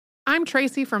I'm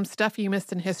Tracy from Stuff You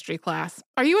Missed in History class.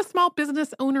 Are you a small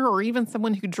business owner or even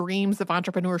someone who dreams of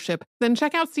entrepreneurship? Then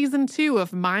check out Season 2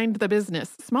 of Mind the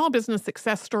Business, small business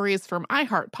success stories from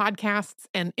iHeart Podcasts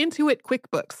and Intuit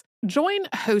QuickBooks. Join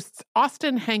hosts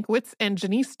Austin Hankwitz and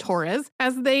Janice Torres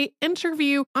as they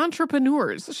interview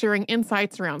entrepreneurs sharing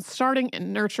insights around starting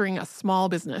and nurturing a small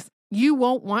business. You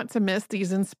won't want to miss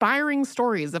these inspiring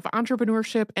stories of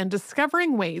entrepreneurship and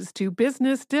discovering ways to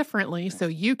business differently so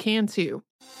you can too.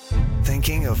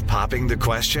 Thinking of popping the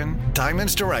question?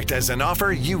 Diamonds Direct has an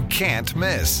offer you can't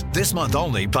miss. This month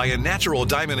only, buy a natural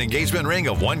diamond engagement ring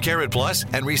of 1 carat plus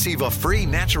and receive a free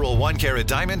natural 1 carat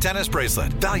diamond tennis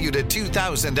bracelet valued at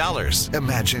 $2,000.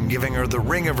 Imagine giving her the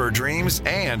ring of her dreams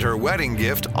and her wedding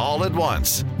gift all at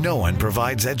once. No one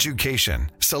provides education,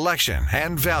 selection,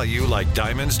 and value like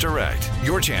Diamonds Direct.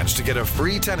 Your chance to get a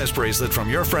free tennis bracelet from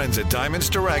your friends at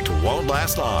Diamonds Direct won't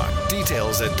last long.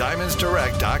 Details at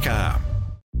diamondsdirect.com.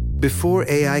 Before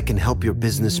AI can help your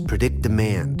business predict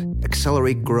demand,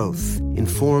 accelerate growth,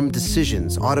 inform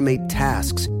decisions, automate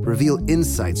tasks, reveal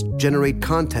insights, generate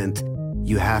content,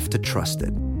 you have to trust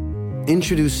it.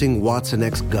 Introducing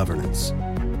watsonx Governance,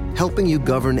 helping you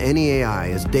govern any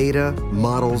AI as data,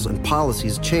 models, and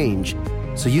policies change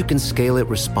so you can scale it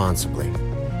responsibly.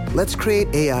 Let's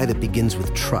create AI that begins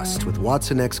with trust with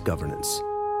watsonx Governance.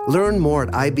 Learn more at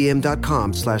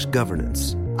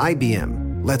ibm.com/governance.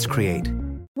 IBM. Let's create.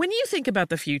 When you think about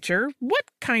the future, what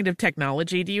kind of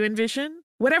technology do you envision?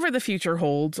 Whatever the future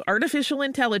holds, artificial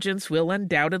intelligence will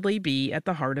undoubtedly be at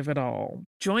the heart of it all.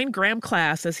 Join Graham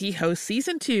Class as he hosts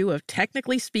Season 2 of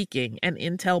Technically Speaking, an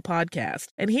Intel podcast,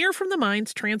 and hear from the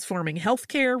minds transforming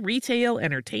healthcare, retail,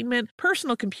 entertainment,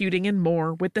 personal computing, and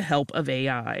more with the help of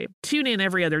AI. Tune in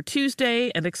every other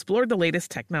Tuesday and explore the latest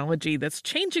technology that's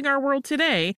changing our world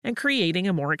today and creating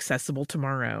a more accessible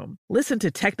tomorrow. Listen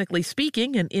to Technically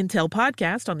Speaking, an Intel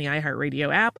podcast on the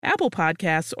iHeartRadio app, Apple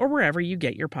Podcasts, or wherever you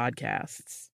get your podcasts.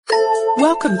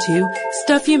 Welcome to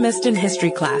Stuff You Missed in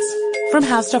History class from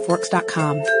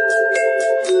HowStuffWorks.com.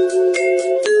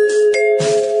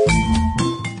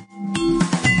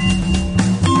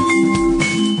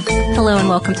 Hello and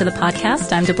welcome to the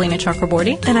podcast. I'm Deblina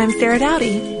Chakraborty. And I'm Sarah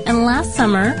Dowdy. And last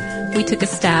summer, we took a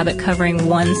stab at covering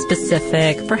one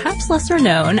specific, perhaps lesser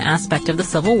known aspect of the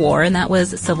Civil War, and that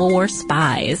was Civil War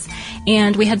spies.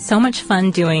 And we had so much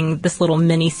fun doing this little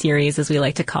mini-series, as we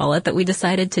like to call it, that we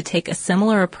decided to take a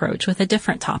similar approach with a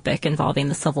different topic involving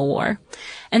the Civil War.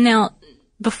 And now,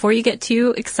 before you get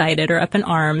too excited or up in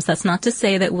arms, that's not to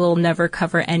say that we'll never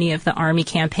cover any of the Army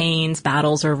campaigns,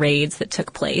 battles, or raids that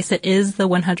took place. It is the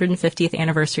 150th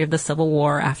anniversary of the Civil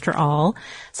War, after all,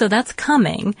 so that's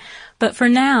coming. But for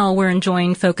now, we're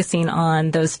enjoying focusing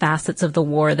on those facets of the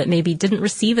war that maybe didn't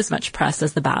receive as much press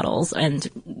as the battles and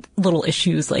little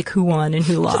issues like who won and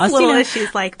who lost. Just little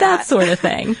issues like that. That sort of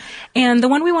thing. And the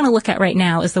one we want to look at right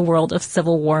now is the world of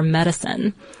Civil War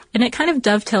medicine. And it kind of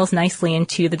dovetails nicely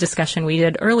into the discussion we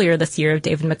did earlier this year of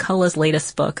David McCullough's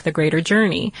latest book, The Greater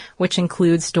Journey, which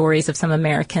includes stories of some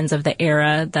Americans of the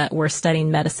era that were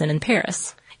studying medicine in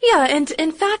Paris. Yeah, and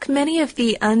in fact, many of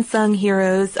the unsung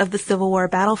heroes of the Civil War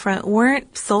battlefront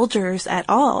weren't soldiers at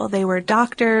all. They were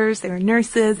doctors, they were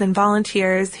nurses, and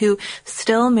volunteers who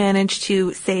still managed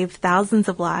to save thousands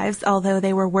of lives, although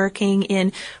they were working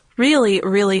in really,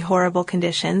 really horrible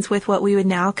conditions with what we would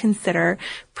now consider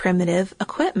primitive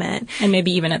equipment. And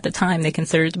maybe even at the time they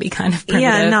considered it to be kind of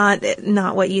primitive. Yeah,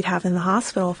 not what you'd have in the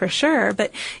hospital for sure.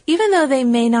 But even though they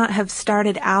may not have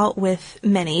started out with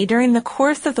many, during the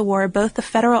course of the war, both the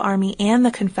Federal Army and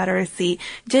the Confederacy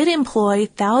did employ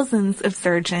thousands of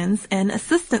surgeons and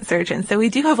assistant surgeons. So we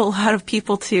do have a lot of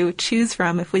people to choose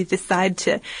from if we decide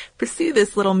to pursue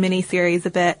this little mini-series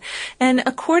a bit. And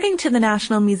according to the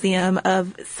National Museum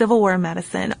of Civil War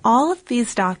Medicine, all of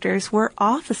these doctors were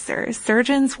officers.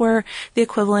 Surgeons were the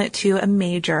equivalent to a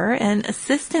major, and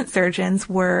assistant surgeons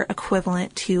were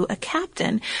equivalent to a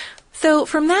captain. So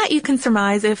from that, you can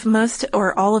surmise if most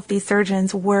or all of these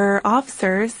surgeons were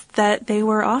officers, that they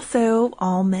were also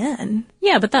all men.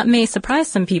 Yeah, but that may surprise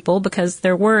some people because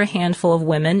there were a handful of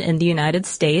women in the United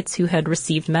States who had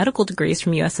received medical degrees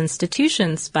from U.S.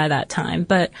 institutions by that time.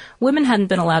 But women hadn't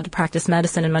been allowed to practice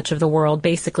medicine in much of the world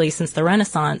basically since the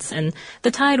Renaissance, and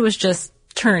the tide was just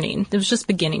turning. It was just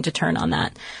beginning to turn on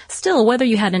that. Still, whether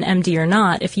you had an MD or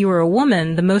not, if you were a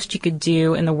woman, the most you could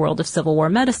do in the world of Civil War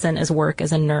medicine is work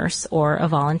as a nurse or a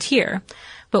volunteer.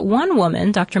 But one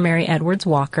woman, Dr. Mary Edwards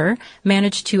Walker,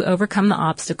 managed to overcome the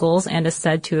obstacles and is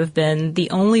said to have been the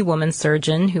only woman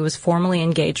surgeon who was formally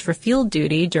engaged for field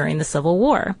duty during the Civil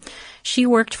War. She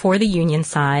worked for the Union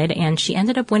side, and she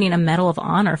ended up winning a Medal of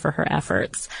Honor for her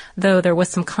efforts, though there was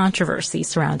some controversy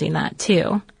surrounding that,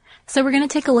 too. So we're going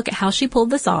to take a look at how she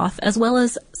pulled this off, as well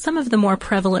as some of the more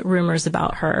prevalent rumors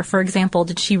about her. For example,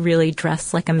 did she really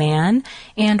dress like a man?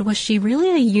 And was she really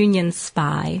a Union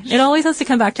spy? It always has to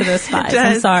come back to those spies.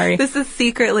 I'm sorry. This is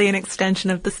secretly an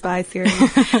extension of the spy series.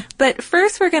 But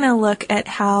first we're going to look at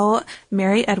how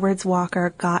Mary Edwards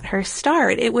Walker got her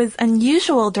start. It was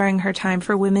unusual during her time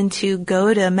for women to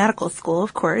go to medical school,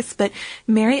 of course, but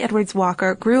Mary Edwards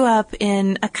Walker grew up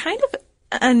in a kind of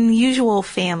unusual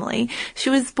family. She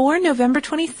was born November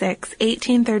 26,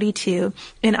 1832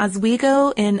 in Oswego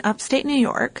in upstate New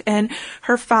York, and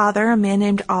her father, a man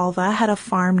named Alva, had a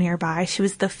farm nearby. She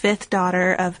was the fifth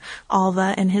daughter of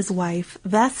Alva and his wife,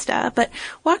 Vesta. But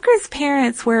Walker's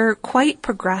parents were quite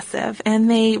progressive,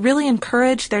 and they really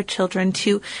encouraged their children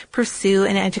to pursue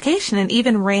an education and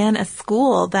even ran a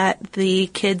school that the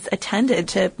kids attended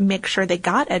to make sure they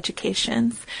got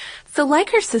educations. So like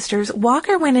her sisters,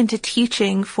 Walker went into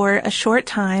teaching for a short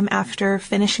time after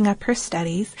finishing up her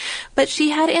studies, but she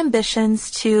had ambitions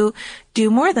to do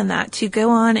more than that, to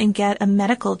go on and get a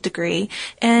medical degree,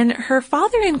 and her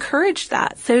father encouraged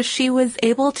that. So she was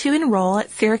able to enroll at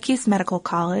Syracuse Medical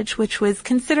College, which was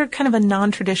considered kind of a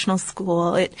non-traditional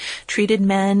school. It treated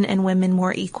men and women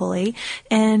more equally,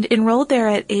 and enrolled there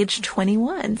at age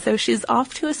 21. So she's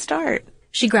off to a start.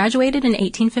 She graduated in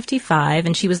 1855,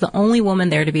 and she was the only woman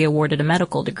there to be awarded a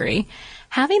medical degree.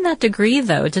 Having that degree,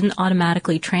 though, didn't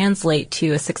automatically translate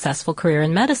to a successful career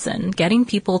in medicine. Getting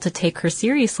people to take her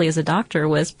seriously as a doctor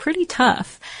was pretty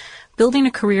tough. Building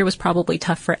a career was probably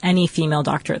tough for any female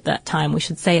doctor at that time, we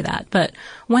should say that. But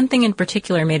one thing in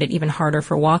particular made it even harder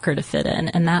for Walker to fit in,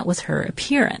 and that was her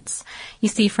appearance. You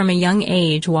see, from a young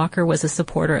age, Walker was a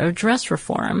supporter of dress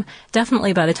reform.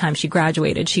 Definitely by the time she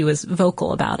graduated, she was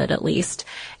vocal about it, at least.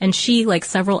 And she, like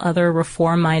several other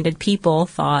reform-minded people,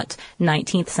 thought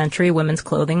 19th century women's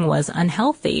clothing was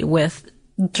unhealthy, with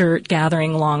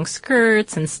dirt-gathering long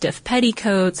skirts and stiff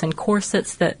petticoats and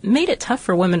corsets that made it tough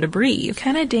for women to breathe.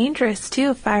 Kind of dangerous, too.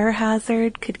 A fire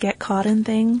hazard, could get caught in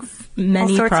things.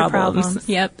 Many all sorts of problems.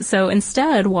 Yep. So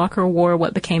instead, Walker wore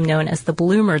what became known as the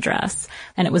bloomer dress,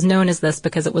 and it was known as this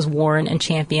because it was worn and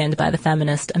championed by the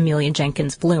feminist Amelia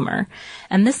Jenkins Bloomer.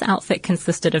 And this outfit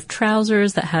consisted of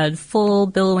trousers that had full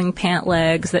billowing pant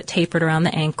legs that tapered around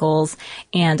the ankles,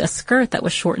 and a skirt that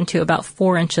was shortened to about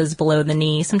 4 inches below the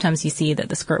knee. Sometimes you see that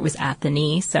the skirt was at the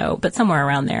knee, but somewhere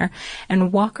around there.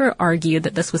 And Walker argued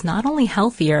that this was not only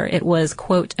healthier, it was,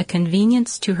 quote, a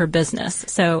convenience to her business.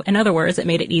 So, in other words, it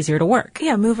made it easier to work.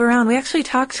 Yeah, move around. We actually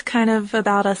talked kind of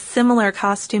about a similar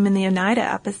costume in the Oneida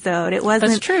episode. It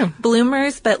wasn't That's true.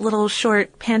 bloomers, but little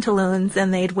short pantaloons,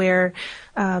 and they'd wear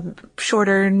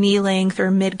shorter knee-length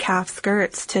or mid-calf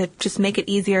skirts to just make it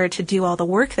easier to do all the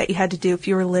work that you had to do if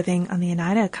you were living on the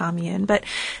Oneida commune. But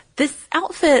this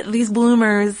outfit, these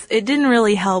bloomers, it didn't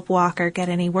really help Walker get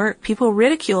any work. People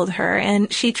ridiculed her,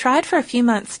 and she tried for a few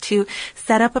months to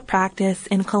set up a practice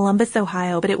in Columbus,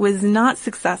 Ohio, but it was not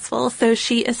successful. So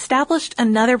she established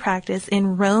another practice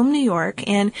in Rome, New York,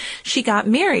 and she got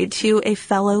married to a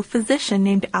fellow physician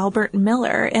named Albert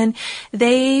Miller, and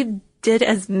they did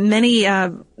as many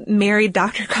married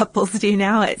doctor couples do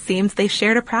now, it seems. They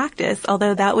shared a practice,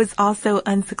 although that was also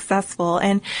unsuccessful.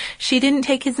 And she didn't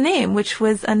take his name, which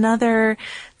was another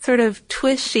sort of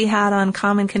twist she had on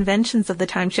common conventions of the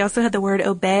time. She also had the word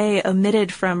obey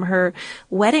omitted from her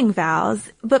wedding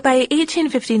vows. But by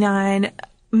 1859,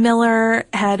 Miller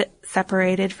had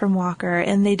separated from Walker,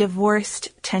 and they divorced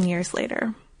 10 years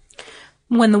later.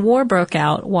 When the war broke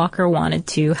out, Walker wanted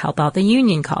to help out the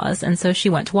Union cause, and so she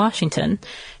went to Washington.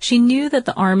 She knew that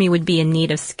the Army would be in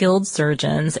need of skilled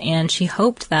surgeons, and she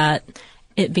hoped that,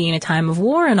 it being a time of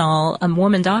war and all, a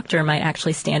woman doctor might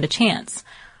actually stand a chance.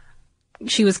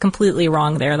 She was completely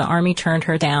wrong there. The Army turned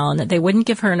her down. They wouldn't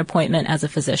give her an appointment as a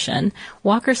physician.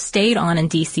 Walker stayed on in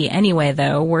D.C. anyway,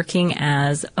 though, working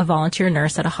as a volunteer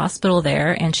nurse at a hospital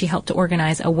there, and she helped to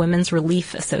organize a Women's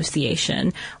Relief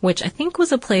Association, which I think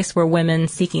was a place where women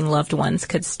seeking loved ones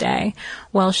could stay,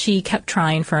 while she kept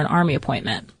trying for an Army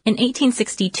appointment. In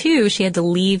 1862, she had to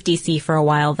leave D.C. for a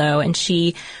while, though, and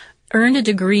she earned a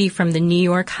degree from the New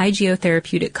York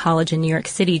Hygiotherapeutic College in New York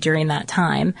City during that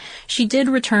time. She did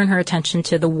return her attention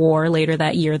to the war later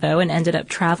that year, though, and ended up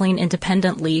traveling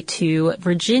independently to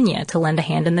Virginia to lend a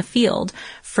hand in the field,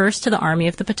 first to the Army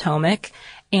of the Potomac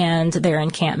and their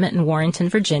encampment in Warrenton,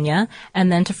 Virginia, and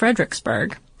then to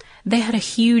Fredericksburg. They had a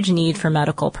huge need for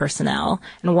medical personnel,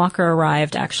 and Walker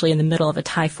arrived actually in the middle of a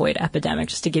typhoid epidemic,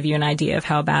 just to give you an idea of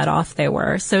how bad off they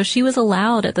were. So she was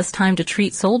allowed at this time to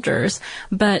treat soldiers,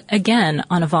 but again,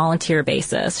 on a volunteer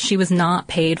basis. She was not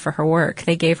paid for her work.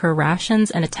 They gave her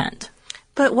rations and a tent.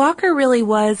 But Walker really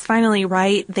was finally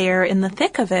right there in the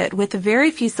thick of it, with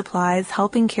very few supplies,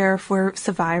 helping care for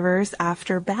survivors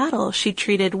after battle. She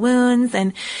treated wounds,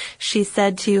 and she's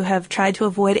said to have tried to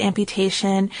avoid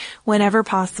amputation whenever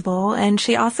possible. And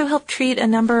she also helped treat a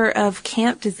number of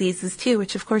camp diseases too,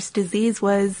 which of course disease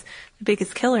was the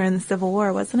biggest killer in the Civil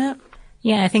War, wasn't it?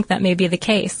 Yeah, I think that may be the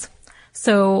case.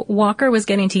 So Walker was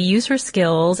getting to use her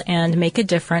skills and make a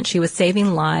difference. She was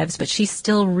saving lives, but she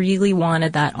still really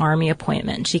wanted that Army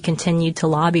appointment. She continued to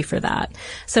lobby for that.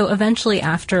 So eventually,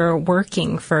 after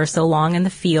working for so long in the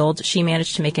field, she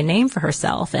managed to make a name for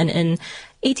herself. And in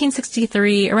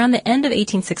 1863, around the end of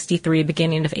 1863,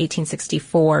 beginning of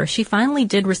 1864, she finally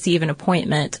did receive an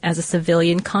appointment as a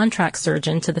civilian contract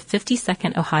surgeon to the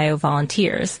 52nd Ohio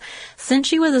Volunteers. Since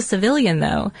she was a civilian,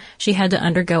 though, she had to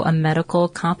undergo a medical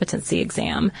competency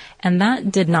exam, and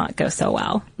that did not go so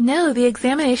well. No, the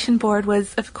examination board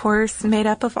was, of course, made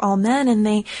up of all men, and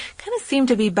they kind of seemed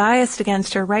to be biased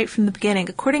against her right from the beginning.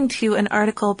 According to an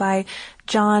article by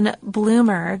John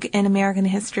Bloomberg in American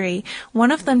History,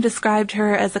 one of them described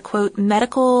her as a, quote,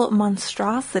 medical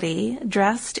monstrosity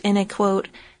dressed in a, quote,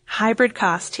 hybrid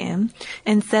costume,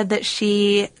 and said that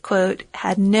she, quote,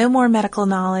 had no more medical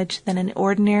knowledge than an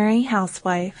ordinary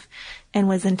housewife and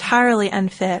was entirely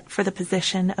unfit for the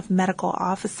position of medical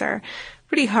officer.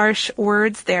 Pretty harsh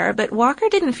words there, but Walker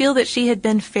didn't feel that she had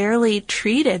been fairly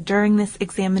treated during this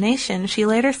examination. She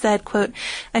later said, quote,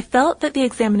 I felt that the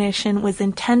examination was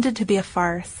intended to be a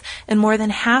farce, and more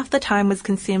than half the time was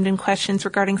consumed in questions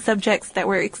regarding subjects that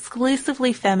were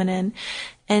exclusively feminine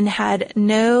and had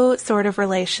no sort of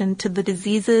relation to the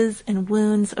diseases and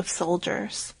wounds of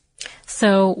soldiers.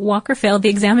 So Walker failed the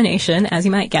examination, as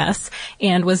you might guess,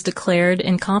 and was declared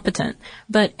incompetent.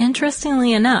 But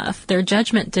interestingly enough, their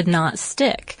judgment did not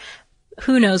stick.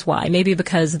 Who knows why? Maybe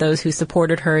because those who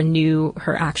supported her knew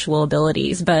her actual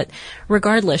abilities. But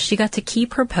regardless, she got to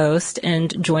keep her post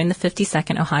and join the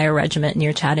 52nd Ohio Regiment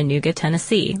near Chattanooga,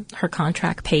 Tennessee. Her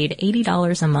contract paid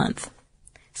 $80 a month.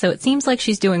 So it seems like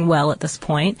she's doing well at this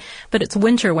point, but it's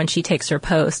winter when she takes her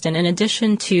post, and in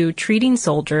addition to treating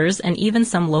soldiers and even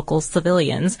some local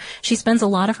civilians, she spends a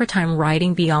lot of her time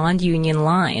riding beyond Union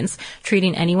lines,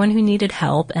 treating anyone who needed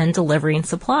help and delivering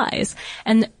supplies.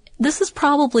 And this is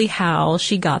probably how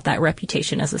she got that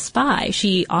reputation as a spy.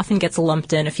 She often gets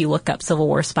lumped in, if you look up Civil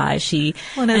War spies, she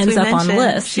ends up on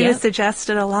lists. She was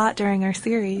suggested a lot during our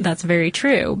series. That's very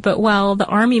true. But while the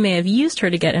Army may have used her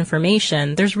to get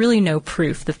information, there's really no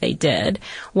proof that they did.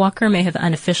 Walker may have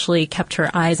unofficially kept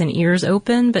her eyes and ears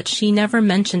open, but she never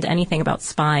mentioned anything about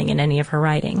spying in any of her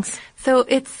writings. So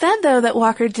it's said, though, that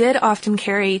Walker did often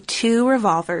carry 2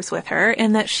 revolvers with her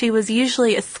and that she was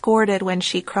usually escorted when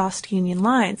she crossed Union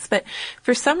lines. But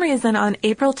for some reason, on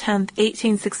April 10th,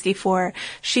 1864,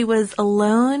 she was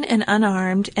alone and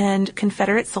unarmed, and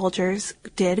Confederate soldiers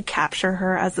did capture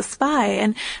her as a spy.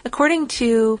 And according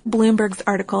to Bloomberg's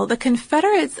article, the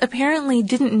Confederates apparently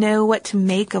didn't know what to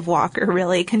make of Walker,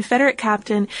 really. Confederate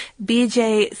Captain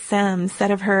B.J. Semmes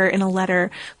said of her in a letter,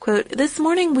 quote, this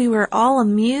morning we were all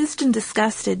amused and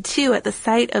disgusted, too, at the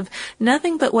sight of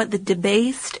nothing but what the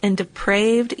debased and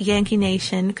depraved Yankee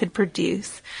nation could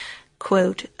produce.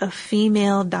 Quote, a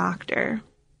female doctor.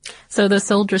 So the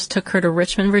soldiers took her to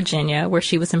Richmond, Virginia, where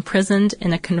she was imprisoned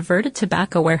in a converted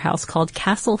tobacco warehouse called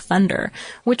Castle Thunder,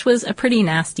 which was a pretty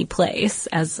nasty place,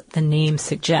 as the name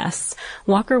suggests.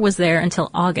 Walker was there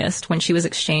until August, when she was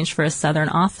exchanged for a Southern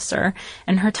officer,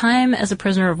 and her time as a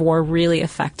prisoner of war really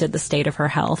affected the state of her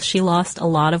health. She lost a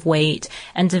lot of weight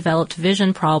and developed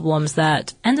vision problems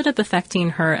that ended up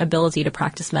affecting her ability to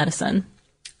practice medicine.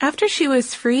 After she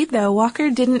was freed, though, Walker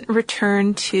didn't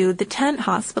return to the tent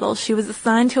hospital. She was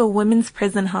assigned to a women's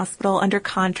prison hospital under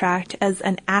contract as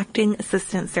an acting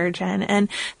assistant surgeon, and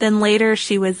then later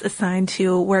she was assigned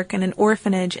to work in an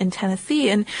orphanage in Tennessee.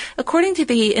 And according to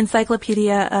the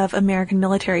Encyclopedia of American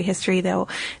Military History, though,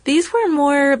 these were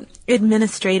more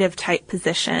administrative type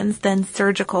positions than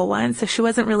surgical ones, so she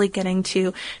wasn't really getting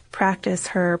to practice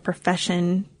her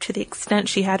profession to the extent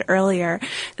she had earlier.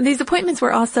 These appointments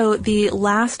were also the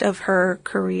last of her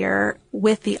career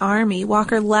with the Army.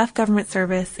 Walker left government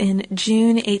service in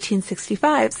June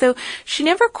 1865, so she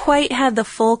never quite had the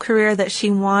full career that she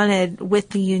wanted with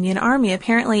the Union Army.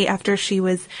 Apparently, after she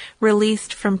was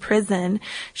released from prison,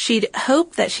 she'd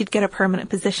hoped that she'd get a permanent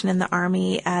position in the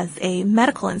Army as a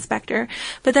medical inspector.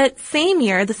 But that same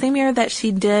year, the same year that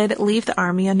she did leave the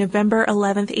Army, on November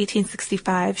 11th,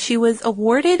 1865, she was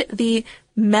awarded the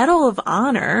Medal of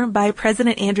Honor by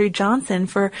President Andrew Johnson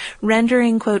for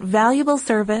rendering, quote, valuable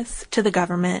service to the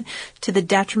government to the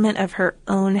detriment of her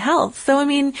own health. So, I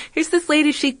mean, here's this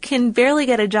lady, she can barely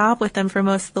get a job with them for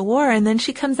most of the war, and then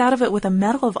she comes out of it with a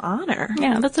Medal of Honor.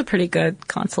 Yeah, that's a pretty good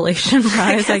consolation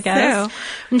prize, I guess. So.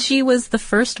 And she was the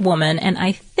first woman, and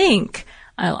I think...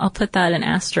 I'll put that in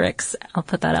asterisks. I'll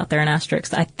put that out there in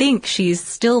asterisks. I think she's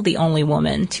still the only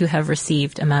woman to have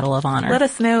received a Medal of Honor. Let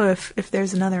us know if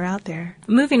there's another out there.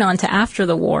 Moving on to after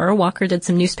the war, Walker did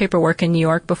some newspaper work in New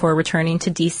York before returning to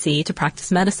D.C. to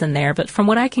practice medicine there. But from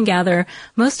what I can gather,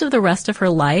 most of the rest of her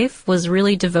life was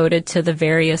really devoted to the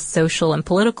various social and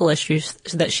political issues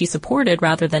that she supported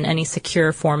rather than any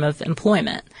secure form of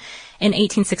employment. In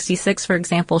 1866, for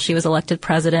example, she was elected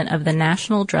president of the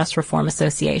National Dress Reform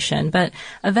Association, but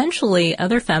eventually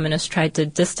other feminists tried to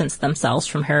distance themselves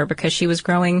from her because she was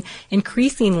growing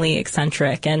increasingly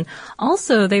eccentric, and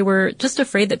also they were just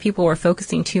afraid that people were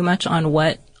focusing too much on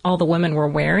what all the women were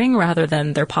wearing rather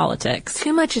than their politics.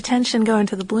 Too much attention going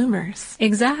to the bloomers.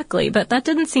 Exactly, but that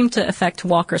didn't seem to affect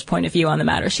Walker's point of view on the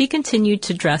matter. She continued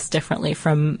to dress differently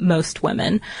from most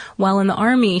women. While in the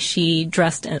Army, she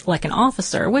dressed like an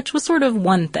officer, which was sort of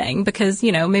one thing because,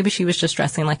 you know, maybe she was just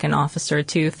dressing like an officer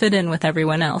to fit in with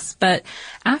everyone else. But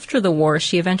after the war,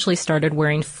 she eventually started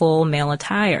wearing full male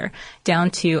attire, down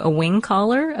to a wing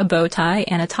collar, a bow tie,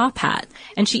 and a top hat.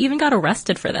 And she even got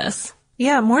arrested for this.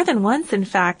 Yeah, more than once, in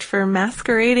fact, for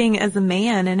masquerading as a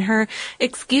man. And her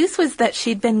excuse was that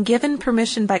she'd been given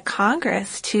permission by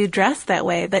Congress to dress that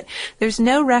way, but there's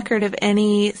no record of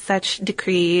any such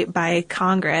decree by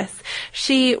Congress.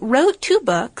 She wrote 2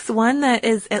 books, one that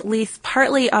is at least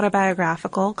partly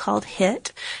autobiographical called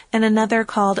Hit, and another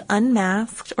called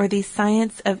Unmasked, or the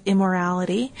Science of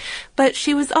Immorality. But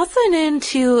she was also known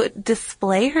to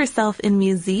display herself in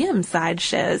museum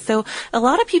sideshows. So a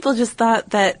lot of people just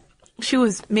thought that she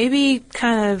was maybe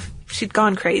she'd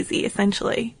gone crazy,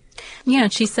 essentially. Yeah,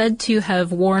 she's said to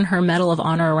have worn her Medal of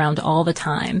Honor around all the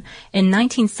time. In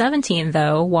 1917,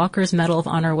 though, Walker's Medal of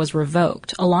Honor was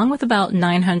revoked, along with about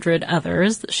 900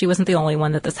 others. She wasn't the only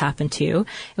one that this happened to.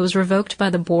 It was revoked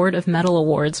by the Board of Medal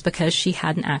Awards because she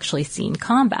hadn't actually seen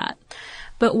combat.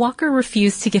 But Walker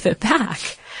refused to give it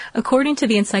back. According to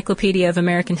the Encyclopedia of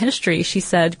American History, she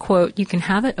said, quote, "You can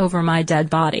have it over my dead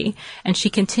body." And she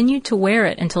continued to wear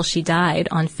it until she died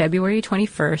on February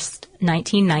 21st,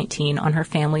 1919, on her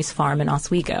family's farm in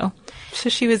Oswego. So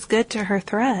she was good to her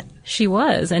threat. She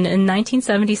was. And in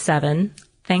 1977,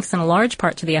 thanks in a large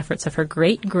part to the efforts of her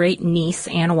great-great-niece,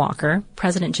 Anne Walker,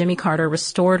 President Jimmy Carter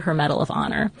restored her Medal of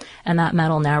Honor. And that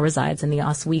medal now resides in the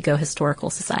Oswego Historical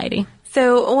Society.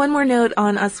 So one more note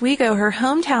on Oswego. Her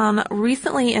hometown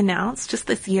recently announced just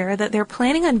this year that they're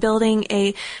planning on building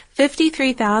a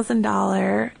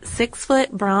 $53,000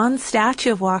 6-foot bronze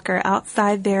statue of Walker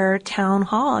outside their town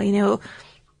hall,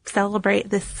 celebrate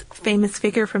this famous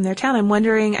figure from their town. I'm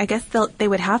wondering, I guess they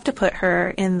would have to put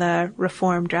her in the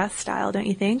reform dress style, don't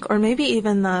you think? Or maybe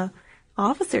even the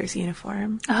officer's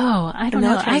uniform. Oh, I don't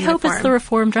know. I hope it's the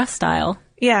reform dress style.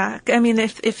 Yeah, I mean,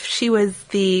 if she was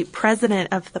the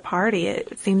president of the party,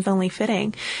 it seems only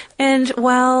fitting. And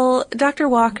while Dr.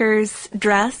 Walker's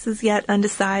dress is yet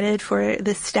undecided for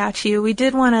this statue, we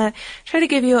did want to try to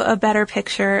give you a better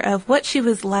picture of what she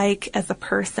was like as a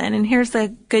person. And here's a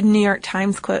good New York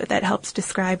Times quote that helps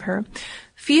describe her.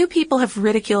 "Few people have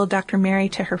ridiculed Dr. Mary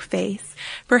to her face.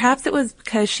 Perhaps it was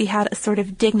because she had a sort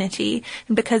of dignity,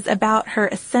 and because about her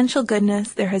essential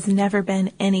goodness there has never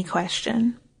been any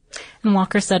question." And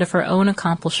Walker said of her own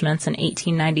accomplishments in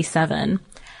 1897,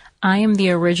 "I am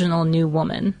the original new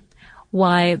woman.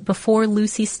 Why, before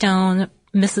Lucy Stone,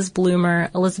 Mrs. Bloomer,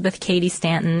 Elizabeth Cady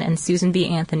Stanton, and Susan B.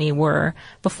 Anthony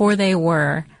before they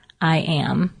were, I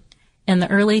am. In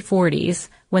the early 40s,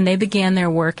 when they began their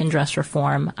work in dress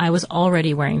reform, I was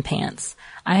already wearing pants.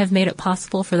 I have made it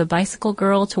possible for the bicycle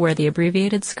girl to wear the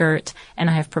abbreviated skirt, and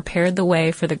I have prepared the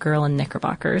way for the girl in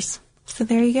knickerbockers." So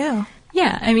there you go.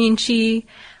 Yeah, I mean, she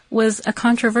was a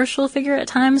controversial figure at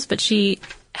times, but she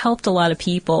helped a lot of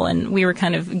people, and we were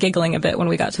kind of giggling a bit when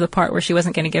we got to the part where she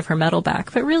wasn't going to give her medal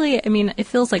back. But really, I mean, it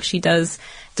feels like she does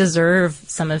deserve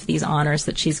some of these honors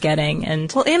that she's getting.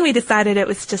 And we decided it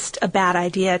was just a bad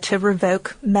idea to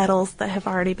revoke medals that have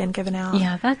already been given out.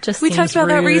 Yeah, that just We talked about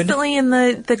rude. that recently in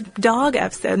the dog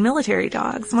episode, military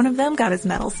dogs. One of them got his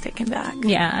medals taken back.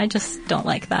 Yeah, I just don't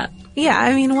like that. Yeah,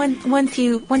 I mean, once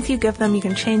you give them, you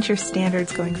can change your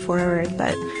standards going forward,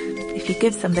 but if you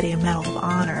give somebody a Medal of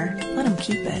Honor, let them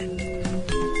keep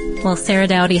it. Well, Sarah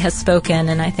Dowdy has spoken,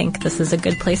 and I think this is a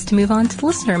good place to move on to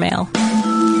listener mail.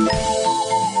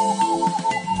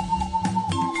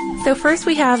 So first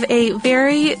we have a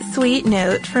very sweet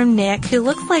note from Nick, who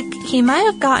looks like he might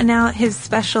have gotten out his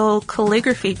special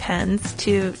calligraphy pens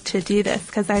to do this,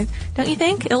 because don't you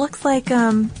think? It looks like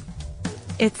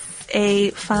it's a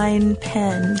fine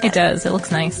pen. It does. It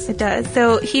looks nice. It does.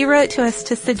 So he wrote to us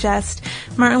to suggest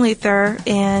Martin Luther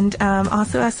and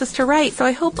also asked us to write. So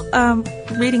I hope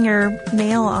reading your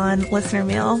mail on listener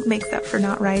mail makes up for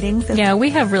not writing. So yeah,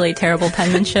 we have really terrible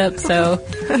penmanship, so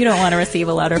you don't want to receive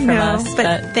a letter from us.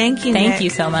 But thank you, Nick. Thank you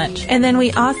so much. And then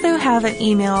we also have an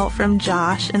email from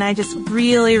Josh, and I just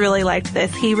really, really liked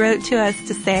this. He wrote to us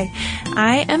to say,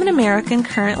 I am an American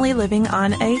currently living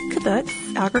on a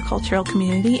kibbutz, agricultural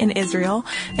community in Israel,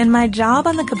 and my job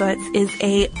on the kibbutz is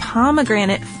a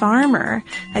pomegranate farmer.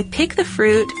 I pick the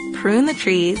fruit, prune the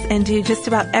trees, and do just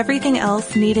about everything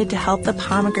else needed to help the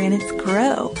pomegranates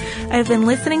grow. I've been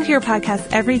listening to your podcast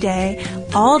every day,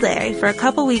 all day, for a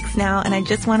couple weeks now, and I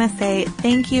just want to say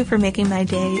thank you for making my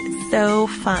day so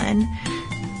fun.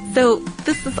 So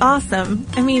this is awesome.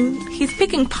 I mean, he's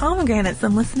picking pomegranates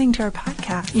and listening to our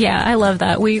podcast. Yeah, I love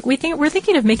that. We're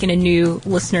thinking of making a new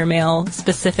listener mail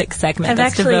specific segment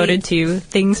that's devoted to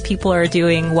things people are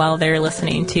doing while they're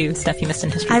listening to Stuff You Missed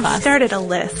in History Class. I've started a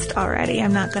list already,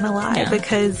 I'm not going to lie,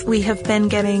 because we have been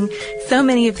getting so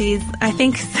many of these. I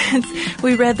think since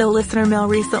we read the listener mail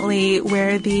recently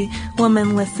where the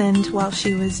woman listened while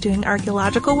she was doing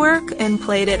archaeological work and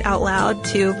played it out loud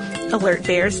to alert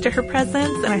bears to her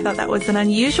presence, and I thought that was an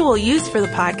unusual use for the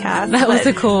podcast. That was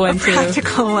a cool one, too.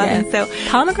 Practical one. Yeah. So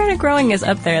pomegranate growing is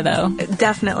up there, though.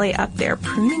 Definitely up there.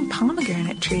 Pruning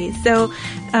pomegranate trees. So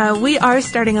we are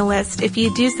starting a list. If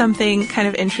you do something kind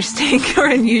of interesting or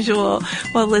unusual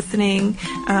while listening,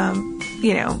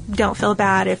 don't feel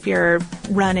bad if you're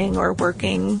running or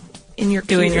working in your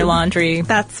doing your laundry.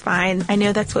 That's fine. I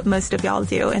know that's what most of y'all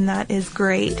do, and that is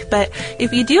great. But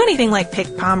if you do anything like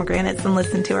pick pomegranates and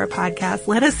listen to our podcast,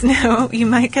 let us know. You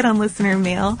might get on listener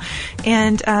mail.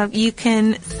 And you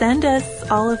can send us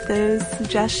all of those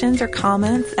suggestions or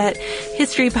comments at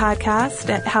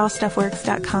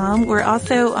historypodcast@howstuffworks.com. We're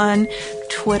also on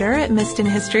Twitter at Missed in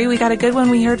History. We got a good one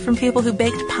we heard from people who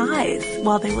baked pies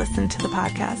while they listened to the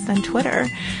podcast on Twitter.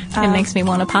 It makes me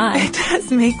want a pie. It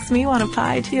does. Makes me want a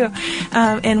pie, too.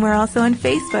 And we're also on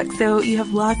Facebook. So you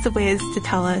have lots of ways to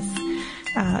tell us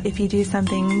if you do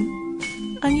something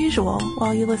unusual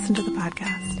while you listen to the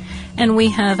podcast. And we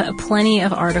have plenty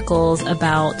of articles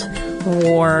about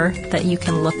war that you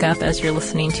can look up as you're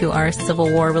listening to our Civil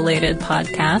War related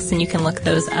podcasts, and you can look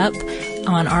those up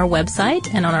on our website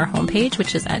and on our homepage,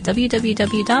 which is at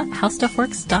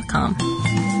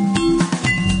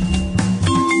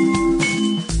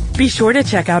www.howstuffworks.com. Be sure to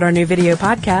check out our new video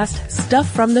podcast, Stuff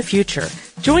from the Future.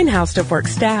 Join How Stuff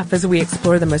Works staff as we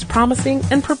explore the most promising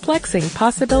and perplexing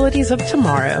possibilities of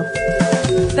tomorrow.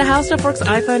 The How Stuff Works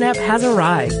iPhone app has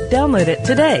arrived. Download it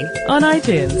today on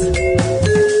iTunes.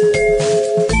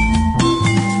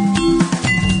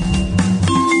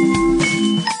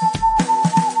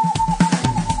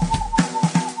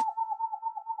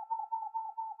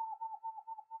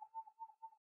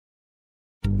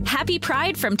 Happy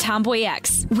Pride from Tomboy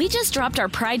X. We just dropped our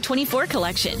Pride 24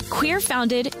 collection. Queer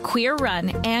founded, queer run,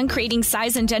 and creating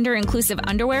size and gender inclusive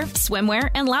underwear, swimwear,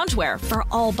 and loungewear for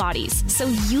all bodies, so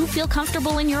you feel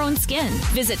comfortable in your own skin.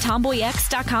 Visit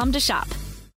tomboyx.com to shop.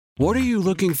 What are you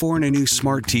looking for in a new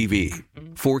smart TV?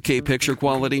 4K picture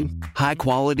quality, high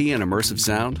quality and immersive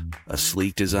sound, a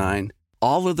sleek design?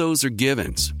 All of those are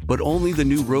givens, but only the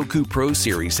new Roku Pro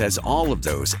Series has all of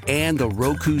those and the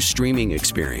Roku streaming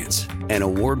experience, an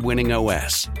award-winning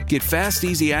OS. Get fast,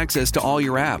 easy access to all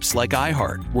your apps like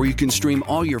iHeart, where you can stream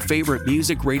all your favorite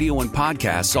music, radio, and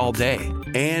podcasts all day,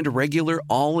 and regular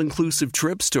all-inclusive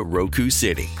trips to Roku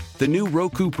City. The new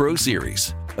Roku Pro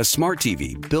Series, a smart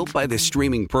TV built by the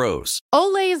streaming pros.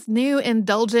 Olay's new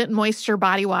Indulgent Moisture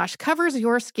Body Wash covers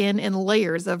your skin in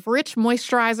layers of rich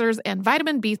moisturizers and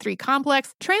vitamin B3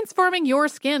 complex, transforming your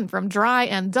skin from dry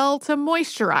and dull to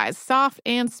moisturized, soft,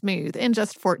 and smooth in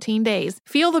just 14 days.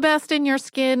 Feel the best in your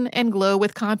skin and glow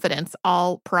with confidence,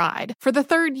 all pride. For the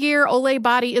third year, Olay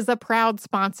Body is a proud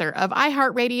sponsor of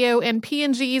iHeartRadio and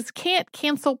P&G's Can't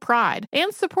Cancel Pride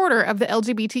and supporter of the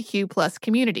LGBTQ+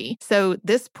 community. So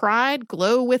this pride,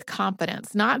 glow with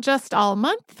confidence, not just all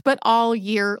month, but all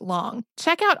year long.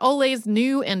 Check out Olay's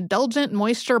new Indulgent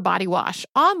Moisture Body Wash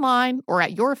online or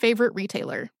at your favorite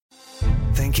retailer.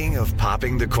 Thinking of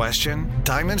popping the question?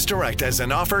 Diamonds Direct has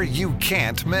an offer you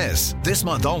can't miss. This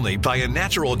month only, buy a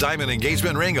natural diamond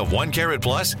engagement ring of 1 carat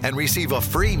plus and receive a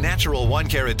free natural 1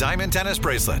 carat diamond tennis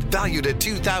bracelet valued at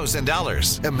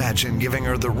 $2,000. Imagine giving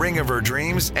her the ring of her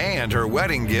dreams and her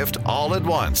wedding gift all at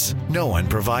once. No one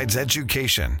provides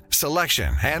education,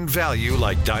 selection, and value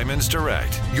like Diamonds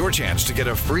Direct. Your chance to get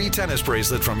a free tennis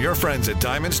bracelet from your friends at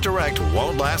Diamonds Direct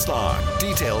won't last long.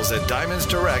 Details at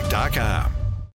diamondsdirect.com.